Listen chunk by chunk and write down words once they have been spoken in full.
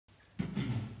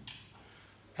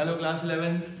Hello class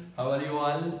 11th, how are you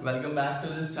all? Welcome back to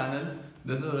this channel.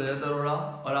 This is रजत अरोड़ा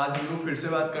और आज हम लोग फिर से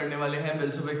बात करने वाले हैं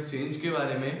बिल्स ऑफ एक्सचेंज के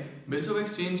बारे में। बिल्स ऑफ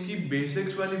एक्सचेंज की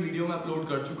बेसिक्स वाली वीडियो मैं अपलोड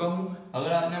कर चुका हूं।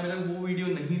 अगर आपने अभी तक वो वीडियो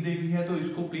नहीं देखी है तो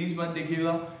इसको प्लीज मत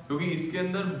देखिएगा, क्योंकि इसके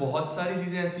अंदर बहुत सारी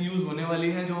चीजें ऐसी यूज होने वाली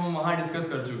हैं जो हम वहां डिस्कस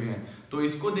कर चुके हैं। तो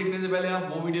इसको देखने से पहले आप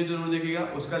वो वीडियो जरूर देखिएगा,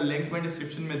 उसका लिंक मैं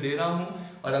डिस्क्रिप्शन में दे रहा हूँ।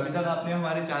 और अभी तक आपने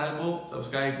हमारे चैनल को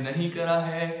सब्सक्राइब नहीं करा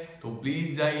है तो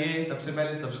प्लीज जाइए, सबसे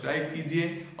पहले सब्सक्राइब कीजिए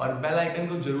और बेल आइकन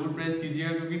को जरूर प्रेस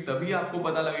कीजिएगा, क्योंकि तभी आपको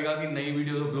पता लगेगा कि नई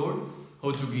वीडियो अपलोड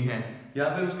हो चुकी हैं। या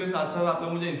फिर उसके साथ साथ आप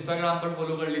लोग मुझे इंस्टाग्राम पर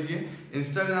फॉलो कर लीजिए।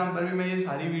 इंस्टाग्राम पर भी मैं ये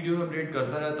सारी वीडियो अपडेट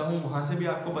करता रहता हूँ, वहां से भी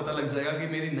आपको पता लग जाएगा कि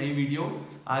मेरी नई वीडियो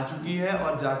आ चुकी है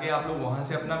और जाके आप लोग वहां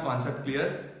से अपना कॉन्सेप्ट क्लियर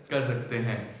कर सकते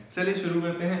हैं। चलिए शुरू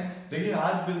करते हैं। देखिए,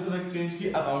 आज बिल्स ऑफ एक्सचेंज की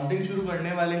अकाउंटिंग शुरू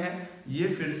करने वाले हैं। ये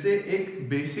फिर से एक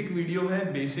बेसिक वीडियो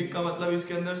है। बेसिक का मतलब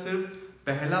इसके अंदर सिर्फ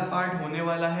पहला पार्ट होने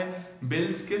वाला है।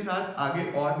 बिल्स के साथ आगे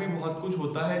और भी बहुत कुछ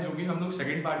होता है जो कि हम लोग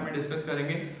सेकंड पार्ट में डिस्कस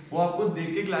करेंगे। वो आपको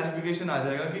देख के क्लैरिफिकेशन आ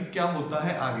जाएगा कि क्या होता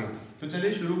है आगे। तो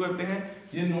चलिए शुरू करते हैं।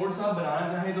 ये नोट्स आप बनाना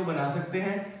चाहें तो बना सकते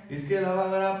हैं। इसके अलावा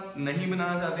अगर आप नहीं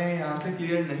बनाना चाहते हैं, यहाँ से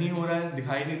क्लियर नहीं हो रहा है,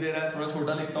 दिखाई नहीं दे रहा है, थोड़ा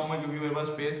छोटा लिखता हूँ मैं क्योंकि मेरे पास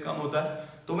स्पेस कम होता है,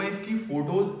 तो मैं इसकी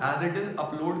photos as it is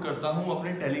upload करता हूँ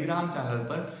अपने टेलीग्राम चैनल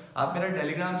पर। आप मेरा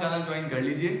टेलीग्राम चैनल ज्वाइन कर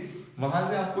लीजिए, वहां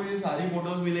से आपको ये सारी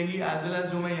फोटोज मिलेंगी, एज वेल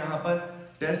एज जो मैं यहाँ पर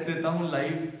टेस्ट लेता हूँ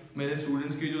लाइव। मेरे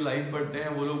स्टूडेंट्स की जो लाइव पढ़ते हैं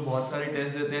वो लोग बहुत सारे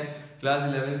टेस्ट देते हैं, क्लास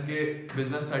 11 के,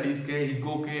 बिजनेस स्टडीज के,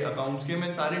 इको के, अकाउंट्स के। मैं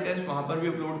सारे टेस्ट वहां पर भी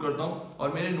अपलोड करता हूँ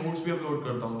और मेरे नोट्स भी अपलोड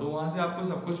करता हूँ, तो वहां से आपको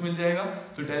सब कुछ मिल जाएगा।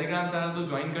 तो टेलीग्राम चैनल तो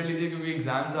ज्वाइन कर लीजिए, क्योंकि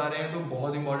एग्जाम्स आ रहे हैं तो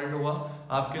बहुत इंपॉर्टेंट होगा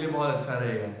आपके लिए, बहुत अच्छा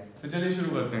रहेगा। तो चलिए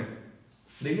शुरू करते हैं।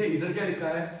 देखिए इधर क्या लिखा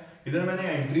है, इधर मैंने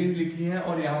एंट्रीज लिखी है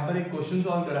और यहाँ पर एक क्वेश्चन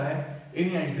सॉल्व करा है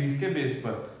इन एंट्रीज के बेस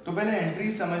पर। तो पहले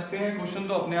एंट्रीज समझते हैं, क्वेश्चन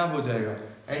तो अपने आप हो जाएगा।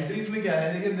 एंट्रीज में क्या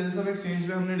है, देखिए बिल्स ऑफ एक्सचेंज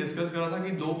में हमने डिस्कस करा था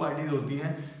कि दो पार्टीज होती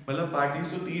हैं, मतलब पार्टीज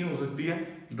तो तीन हो सकती है,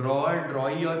 ड्रॉअर,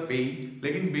 ड्रॉई और पेई।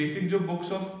 लेकिन बेसिक जो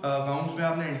बुक्स ऑफ अकाउंट्स में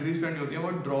आपने एंट्रीज करनी होती है वो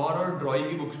ड्रॉअर और ड्रॉई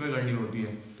की बुक्स में करनी होती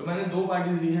है। तो मैंने दो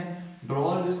पार्टीज ली है,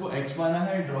 ड्रॉअर जिसको एक्स माना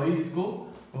है, ड्रॉई जिसको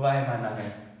वाई माना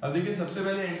है। अब देखिए सबसे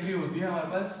पहले एंट्री होती है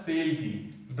हमारे पास सेल की।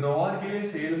 ड्रॉअर के लिए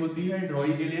सेल होती है,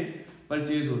 ड्रॉई के लिए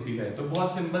परचेज होती है। तो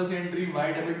बहुत simple C entry,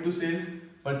 Y debit to sales,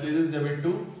 purchases debit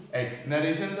to x.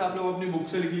 Narrations आप लोग अपनी बुक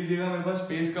से लिख लीजिएगा, मेरे पास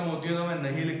स्पेस कम होती है तो मैं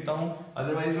नहीं लिखता हूँ,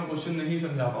 अदरवाइज मैं क्वेश्चन नहीं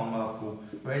समझा पाऊंगा आपको।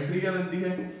 तो एंट्री क्या बनती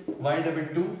है, वाई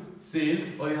डेबिट टू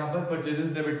सेल्स और यहाँ पर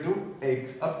परचेजेस डेबिट टू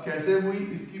एक्स। अब कैसे हुई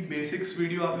इसकी बेसिक्स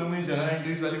वीडियो आप लोग मेरी जनरल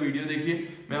एंट्रीज वाली वीडियो देखिए,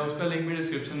 मैं उसका लिंक भी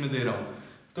डिस्क्रिप्शन में दे रहा हूँ।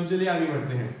 तो चलिए आगे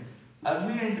बढ़ते हैं।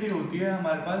 अगली एंट्री होती है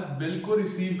हमारे पास बिल को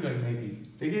रिसीव करने की।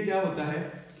 देखिए क्या होता है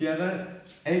कि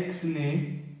अगर एक्स ने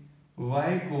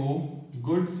वाई को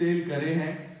गुड सेल करे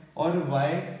हैं और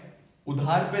वाई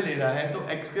उधार पे ले रहा है, तो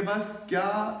एक्स के पास क्या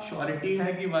श्योरिटी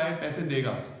है कि वाई पैसे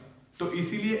देगा। तो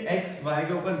इसीलिए एक्स वाई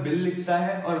के ऊपर बिल लिखता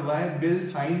है और वाई बिल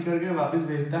साइन करके वापस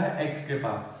भेजता है एक्स के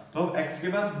पास। तो अब एक्स के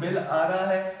पास बिल आ रहा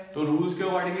है तो रूल्स के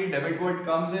accordingly debit word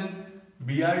comes in,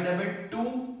 B are debit to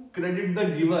credit the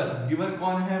giver. Giver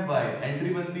कौन है, वाई। एंट्री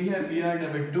बनती है B are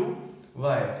debit to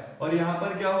Y. और यहाँ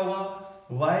पर क्या होगा,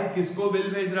 वाई किसको बिल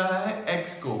भेज रहा है,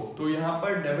 एक्स को। तो यहाँ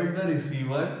पर debit the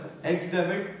receiver, x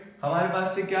debit, हमारे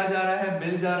पास से क्या जा रहा है,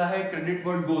 बिल जा रहा है, credit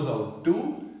word goes out to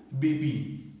BP.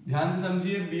 ध्यान से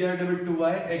समझिए, B are debit to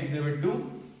Y, x debit to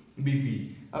BP.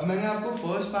 अब मैंने आपको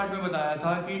फर्स्ट पार्ट में बताया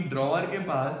था कि ड्रॉअर के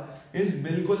पास इस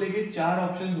बिल को लेके चार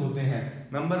ऑप्शंस होते हैं।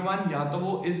 नंबर 1, या तो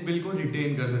वो इस बिल को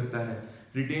रिटेन कर सकता है।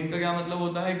 रिटेन का क्या मतलब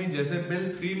होता है कि जैसे बिल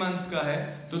 3 मंथ्स का है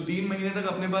तो 3 महीने तक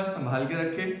अपने पास संभाल के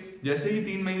रखे, जैसे ही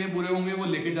 3 महीने पूरे होंगे वो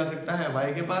लेके जा सकता है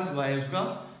वाई के पास, वाई उसका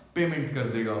पेमेंट कर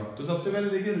देगा। तो सबसे पहले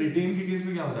देखिए रिटेन के केस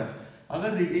में क्या होता है,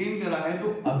 अगर रिटेन करा है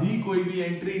तो अभी कोई भी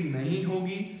एंट्री नहीं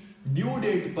होगी। ड्यू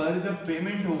डेट पर जब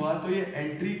पेमेंट होगा तो ये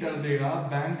एंट्री कर देगा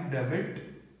bank debit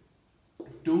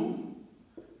to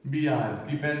be are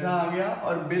की पैसा आ गया,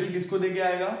 और बिल किसको देके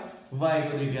आएगा, वाई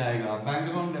को देके आएगा, bank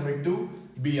account debit to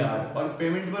be are. और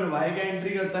पेमेंट पर वाई का एंट्री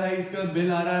करता है, इसका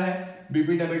बिल आ रहा है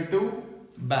BP debit to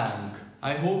bank.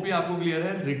 I hope ये आपको क्लियर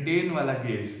है रिटेन वाला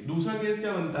केस। दूसरा केस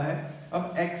क्या बनता है,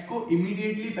 अब एक्स को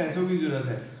इमीडिएटली पैसों की जरूरत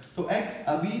है, तो एक्स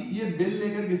अभी ये बिल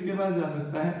लेकर किसके पास जा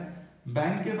सकता है,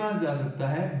 बैंक के पास जा सकता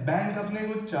है। बैंक अपने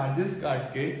कुछ चार्जेस काट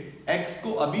के एक्स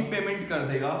को अभी पेमेंट कर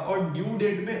देगा और ड्यू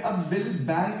डेट पे अब बिल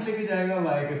बैंक लेके जाएगा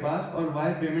वाई के पास और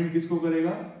वाई पेमेंट किसको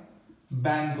करेगा,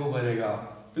 बैंक को करेगा।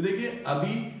 तो देखिए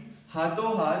अभी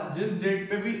हाथों हाथ जिस डेट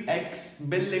पे भी एक्स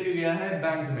बिल लेके गया है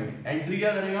बैंक में, एंट्री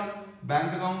क्या करेगा,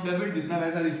 बैंक अकाउंट डेबिट, जितना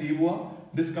पैसा रिसीव हुआ,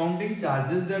 discounting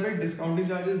charges debit. Discounting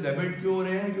charges debit क्यों हो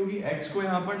रहे हैं, क्योंकि एक्स को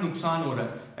यहाँ पर नुकसान हो रहा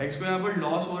है, एक्स को यहाँ पर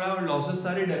लॉस हो रहा है और लॉसेस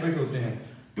सारे डेबिट होते हैं,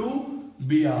 टू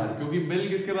बी आर, क्योंकि बिल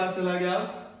किसके पास चला गया,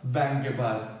 बैंक के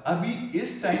पास। अभी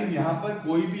इस टाइम यहाँ पर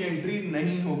कोई भी एंट्री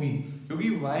नहीं होगी क्योंकि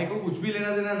Y को कुछ भी लेना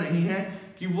देना नहीं है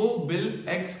कि वो बिल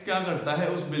X क्या करता है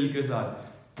उस बिल के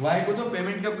साथ। Y को तो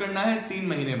पेमेंट कब करना है, 3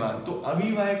 महीने बाद, तो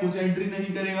अभी Y कुछ एंट्री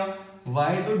नहीं करेगा।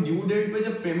 Y तो ड्यू डेट पे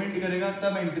जब पेमेंट करेगा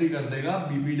तब एंट्री कर देगा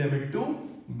BP debit to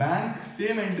bank.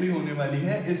 Same entry होने वाली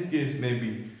है इस केस में भी।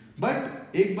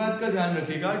 बट एक बात का ध्यान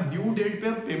रखिएगा, ड्यू डेट पे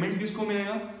अब पेमेंट किसको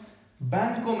मिलेगा,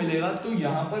 बैंक को मिलेगा, तो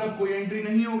यहां पर अब कोई एंट्री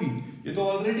नहीं होगी, ये तो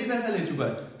ऑलरेडी पैसा ले चुका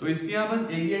है, तो इसकी यहां बस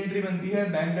एक ही एंट्री बनती है,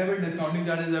 bank debit discounting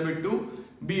charges debit to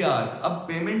B R. अब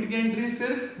पेमेंट की एंट्री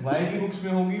सिर्फ वाई की बुक्स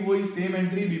में होगी, वही same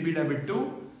entry BP debit to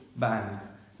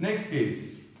bank. Next case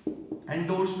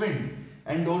endorsement.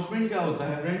 Endorsement क्या होता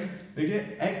है फ्रेंड्स, देखिए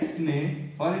एक्स ने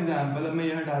फॉर एग्जांपल, अब मैं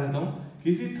यह हटा देता हूं,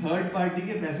 किसी थर्ड पार्टी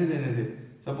के पैसे देने थे,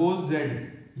 सपोज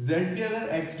जेड के अगर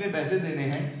एक्स ने पैसे देने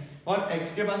हैं और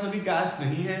एक्स के पास अभी कैश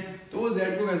नहीं है, तो वो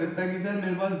जेड को कह सकता है कि सर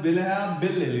मेरे पास बिल है, आप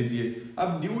बिल ले लीजिए।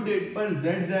 अब ड्यू डेट पर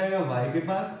जेड जाएगा वाई के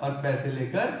पास और पैसे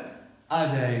लेकर आ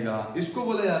जाएगा। इसको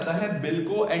बोला जाता है बिल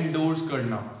को एंडोर्स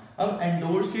करना। अब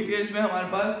एंडोर्स के केस में हमारे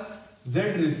पास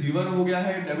जेड रिसीवर हो गया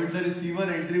है, डेबिट द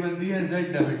रिसीवर, एंट्री बनती है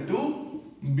Z debit to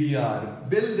B R.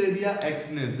 Bill दे दिया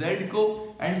एक्स ने जेड को,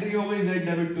 एंट्री हो गई जेड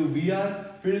डेबिट टू बीआर।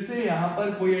 फिर से यहां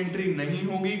पर कोई एंट्री नहीं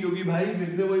होगी क्योंकि भाई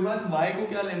फिर से वही बात, वाई को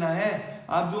क्या लेना है,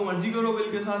 आप जो मर्जी करो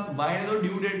बिल के साथ, वाई ने तो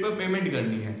ड्यू डेट पर पेमेंट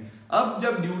करनी है। अब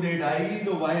जब ड्यू डेट आएगी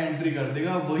तो वाई एंट्री कर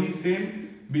देगा वही same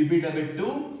BP debit to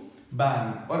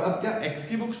bank. और अब क्या एक्स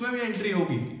की बुक्स में भी एंट्री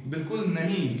होगी, बिल्कुल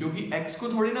नहीं, क्योंकि एक्स को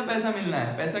थोड़ी ना पैसा मिलना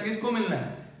है, पैसा किसको मिलना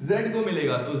है, जेड को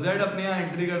मिलेगा, तो जेड अपने यहां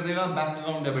एंट्री कर देगा bank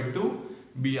account debit to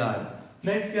B R.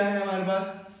 Next क्या है हमारे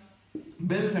पास,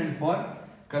 bill sent for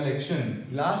collection.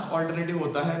 Last alternative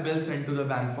होता है bill Saint to the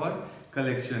bank for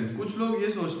collection. कुछ लोग ये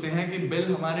सोचते हैं कि बिल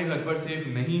हमारे घर पर सेफ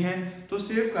नहीं है, तो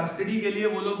सेफ कस्टडी के लिए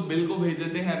वो लोग बिल को भेज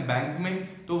देते हैं बैंक में,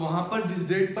 तो वहां पर जिस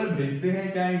डेट पर भेजते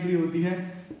हैं क्या एंट्री होती है,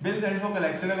 bill sent for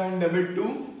collection account debit to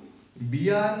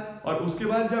B R. और उसके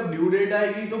बाद जब ड्यू डेट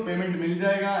आएगी तो पेमेंट मिल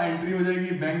जाएगा, एंट्री हो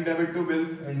जाएगी bank debit to bill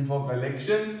sent for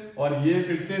collection, और ये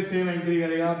फिर से सेम एंट्री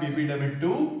करेगा BP debit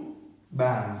to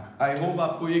bank. I hope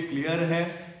आपको ये क्लियर है,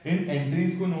 इन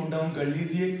एंट्रीज को नोट डाउन कर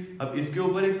लीजिए। अब इसके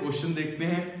ऊपर एक क्वेश्चन देखते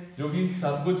हैं जो कि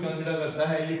सब कुछ कंसीडर करता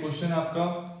है। ये क्वेश्चन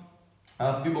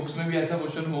आपकी बुक्स में भी ऐसा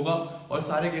क्वेश्चन होगा और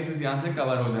सारे केसेस यहां से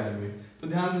कवर हो जाएंगे, तो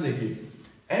ध्यान से देखिए।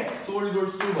 X sold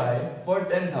goods to Y for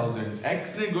 10,000.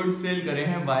 X ने गुड सेल करे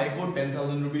हैं Y को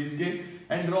 10,000 रुपीज के,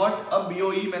 एंड रॉट, अब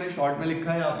BOE मैंने शॉर्ट में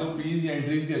लिखा है, आप लोग प्लीज ये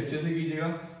एंट्रीज भी अच्छे से कीजिएगा,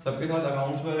 सबके साथ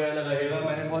अकाउंट्स वगैरह लगाइएगा।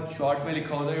 मैंने बहुत शॉर्ट में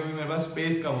लिखा होता है क्योंकि मेरे पास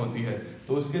स्पेस कम होती है,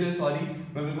 तो उसके लिए सॉरी,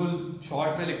 मैं बिल्कुल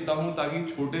शॉर्ट में लिखता हूँ ताकि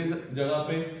छोटे जगह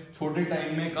पे छोटे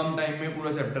टाइम में कम टाइम में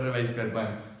पूरा चैप्टर रिवाइज कर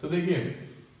पाए। तो देखिए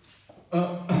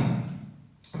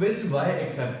which Y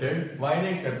accepted, Y ने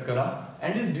एक्सेप्ट करा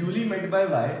and is duly met by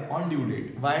Y on due date.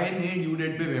 Y ने ड्यू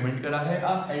डेट पे पेमेंट करा है।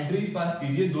 आप एंट्रीज पास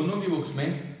कीजिए दोनों की बुक्स में,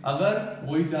 अगर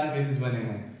वही 4 केसेस बने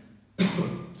हैं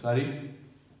sorry,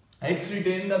 X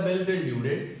retain the bill till due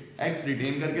date, X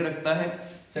retain करके रखता है।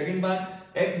 Second part,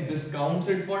 X discounts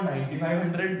it for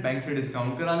 9500, bank से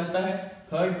डिस्काउंट करा लेता है।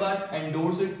 Third part,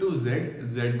 endorse it to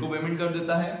Z को पेमेंट कर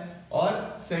देता है,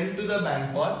 और send to the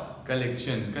bank for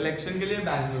collection के लिए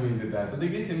बैंक में भेज देता है। तो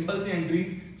देखिए सिंपल सी एंट्रीज,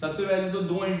 सबसे पहले तो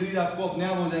 2 एंट्रीज आपको अपने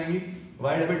आप हो जाएंगी,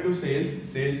 वाई डेबिट टू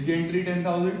सेल्स की एंट्री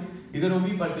 10,000, इधर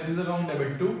होगी purchases account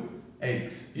debit to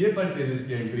x, ये परचेजेस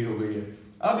की एंट्री हो गई है।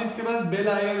 अब इसके पास बिल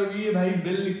आएगा क्योंकि ये भाई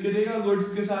बिल लिख के देगा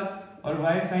गुड्स के साथ, और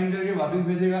वाई साइन करके वापस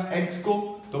भेजेगा एक्स को,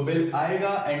 तो बिल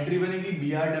आएगा, एंट्री बनेगी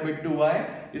बीआर डेबिट टू वाई,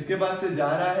 इसके पास से जा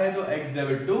रहा है तो एक्स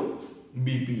डेबिट टू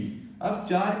बीपी। अब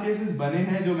 4 केसेस बने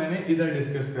हैं जो मैंने इधर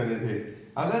डिस्कस करे थे।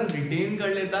 अगर रिटेन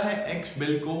कर लेता है एक्स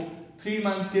बिल को 3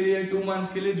 मंथ्स के लिए, 2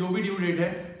 मंथ्स के लिए, जो भी ड्यू डेट है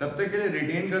तब तक के लिए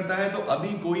रिटेन करता है, तो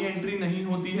अभी कोई एंट्री नहीं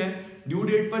होती है। ड्यू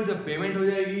डेट पर जब पेमेंट हो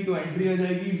जाएगी तो एंट्री आ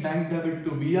जाएगी बैंक डेबिट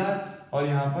टू बीआर, और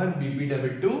यहाँ पर BP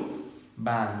debit to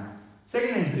bank.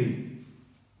 Second entry,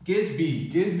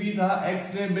 case B था,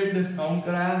 एक्स ने बिल डिस्काउंट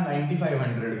कराया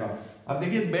 9500 का। अब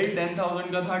देखिए बिल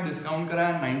 10,000 का था, डिस्काउंट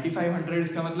कराया 9500,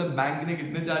 इसका मतलब बैंक ने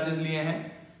कितने चार्जेस लिए हैं,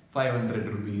 500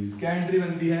 रुपीज। क्या एंट्री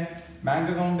बनती है, bank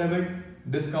account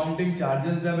debit discounting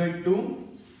charges debit to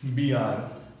B R.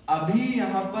 अभी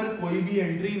यहां पर कोई भी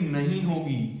एंट्री नहीं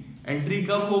होगी, एंट्री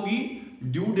कब होगी,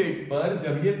 ड्यू डेट पर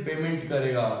जब ये पेमेंट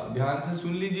करेगा। ध्यान से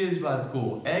सुन लीजिए इस बात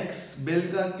को, एक्स बिल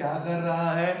का क्या कर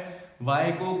रहा है,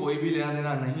 वाई को कोई भी लेना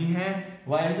देना नहीं है,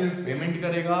 वाई सिर्फ पेमेंट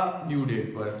करेगा ड्यू डेट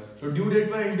पर, तो ड्यू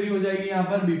डेट पर एंट्री हो जाएगी यहाँ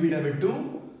पर BP debit to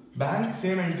bank,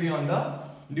 same entry on the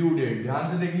due date.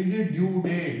 ध्यान से देख लीजिए due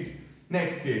date.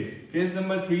 Next case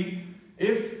number 3,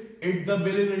 if it the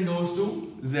bill is endorsed to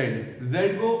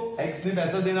Z को X ने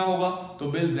पैसा देना होगा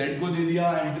तो बिल Z को दे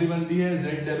दिया, एंट्री बनती है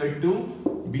Z डेबिट टू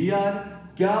BR,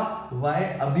 क्या y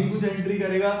अभी कुछ एंट्री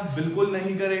करेगा? बिल्कुल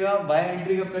नहीं करेगा। y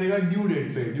एंट्री कब करेगा? ड्यू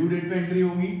डेट पे। ड्यू डेट पे एंट्री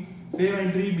होगी। Same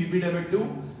entry BP debit to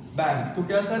bank. तो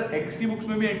क्या सर x की बुक्स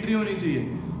में भी एंट्री होनी चाहिए?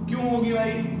 क्यों होगी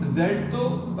भाई? z तो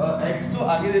x तो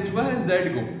आगे दे चुका है z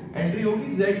को, एंट्री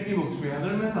होगी z की बुक्स में।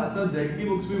 अगर मैं साथ साथ z की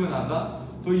बुक्स भी बनाता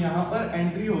तो यहाँ पर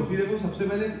एंट्री होती, देखो सबसे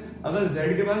पहले अगर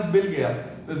z के पास बिल गया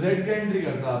तो z क्या एंट्री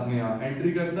करता? आपने यहाँ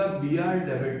एंट्री करता BR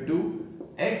डेबिट टू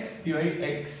x कि भाई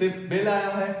x से बिल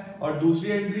आया है, और दूसरी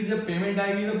एंट्री जब पेमेंट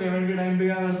आएगी तो पेमेंट के टाइम पे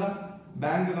क्या करता?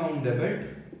 Bank account debit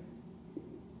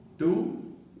to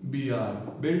BR।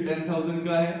 Bill 10,000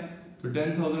 का है तो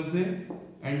 10,000 से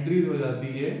एंट्रीज हो जाती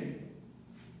है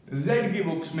Z की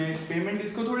बुक्स में। पेमेंट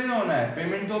इसको थोड़ी ना होना है,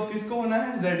 पेमेंट तो अब किसको होना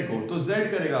है? Z को। तो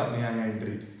Z करेगा अपने यहाँ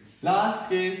एंट्री। लास्ट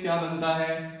केस क्या बनता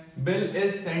है? Bill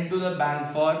is sent to the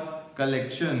bank for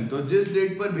collection. तो जिस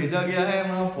डेट पर भेजा गया है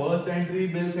वहां first entry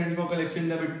bill sent for collection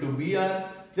debit to BR।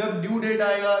 जब ड्यू डेट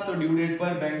आएगा तो ड्यू डेट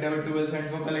पर bank debit to bill sent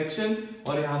for collection,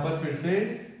 और यहाँ पर फिर से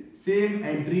सेम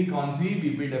एंट्री कौन सी?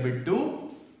 BP debit to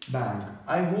bank.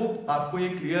 I hope आपको ये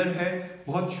क्लियर है।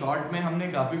 बहुत शॉर्ट में हमने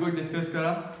काफी कुछ डिस्कस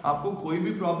करा। आपको कोई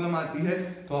भी प्रॉब्लम आती है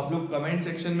तो आप लोग कमेंट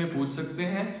सेक्शन में पूछ सकते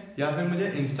हैं, या फिर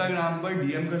मुझे इंस्टाग्राम पर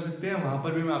डीएम कर सकते हैं, वहां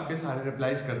पर भी मैं आपके सारे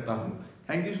रिप्लाईज करता हूँ।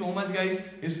 Thank you so much guys.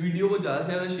 इस वीडियो को ज्यादा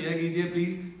से ज्यादा शेयर कीजिए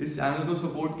प्लीज, इस चैनल को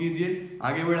सपोर्ट कीजिए,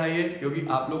 आगे बढ़ाइए, क्योंकि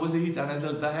आप लोगों से ही चैनल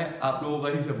चलता है, आप लोगों का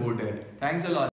ही सपोर्ट है। Thanks a lot.